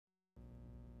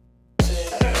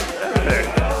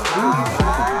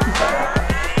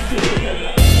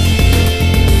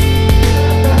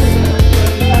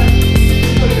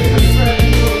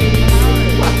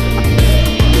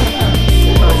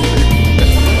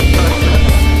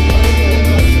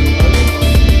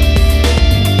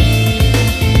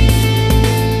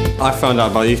I found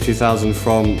out about Youth 2000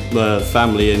 from the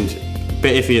family, and a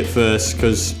bit iffy at first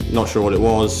because not sure what it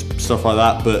was, stuff like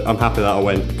that, but I'm happy that I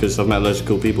went because I've met loads of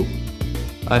cool people.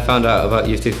 I found out about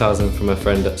Youth 2000 from a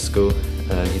friend at school.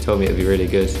 He told me it would be really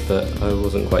good, but I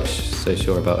wasn't quite so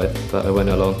sure about it, but I went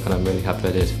along and I'm really happy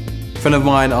I did. A friend of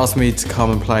mine asked me to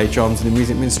come and play drums in the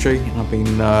music ministry, and I've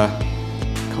been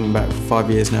coming back for 5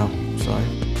 years now. So.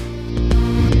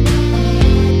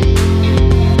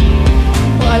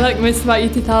 What I like most about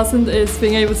Youth 2000 is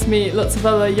being able to meet lots of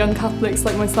other young Catholics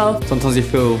like myself. Sometimes you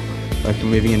feel like you're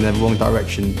moving in the wrong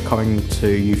direction. Coming to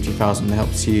Youth 2000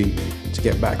 helps you to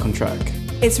get back on track.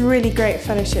 It's a really great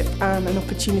fellowship and an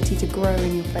opportunity to grow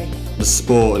in your faith. The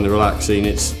sport and the relaxing,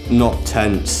 it's not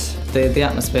tense. The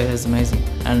atmosphere is amazing,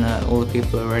 and all the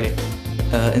people are really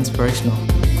inspirational.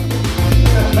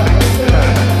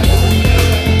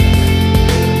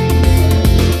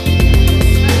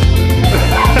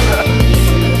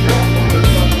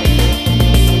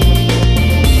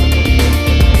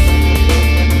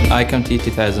 I come to Youth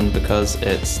 2000 because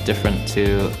it's different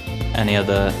to any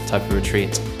other type of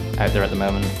retreat out there at the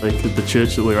moment. Like the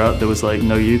church that we were at, there was like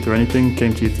no youth or anything.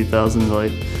 Came to Youth 2000,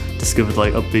 like discovered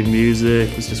like upbeat music.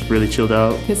 It was just really chilled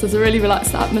out. Because there's a really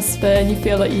relaxed atmosphere and you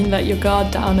feel like you can let your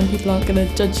guard down and people aren't going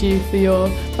to judge you for your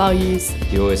values.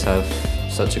 You always have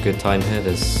such a good time here.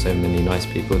 There's so many nice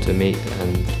people to meet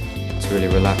and it's really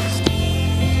relaxed.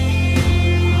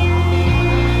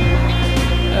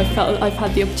 I felt that I've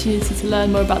had the opportunity to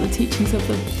learn more about the teachings of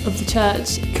the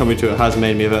church. Coming to it has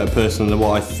made me a better person than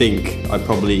what I think I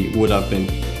probably would have been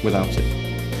without it.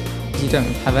 You don't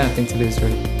have anything to lose,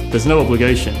 really. There's no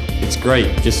obligation. It's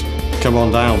great, just come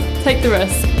on down. Take the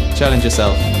risk. Challenge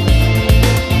yourself.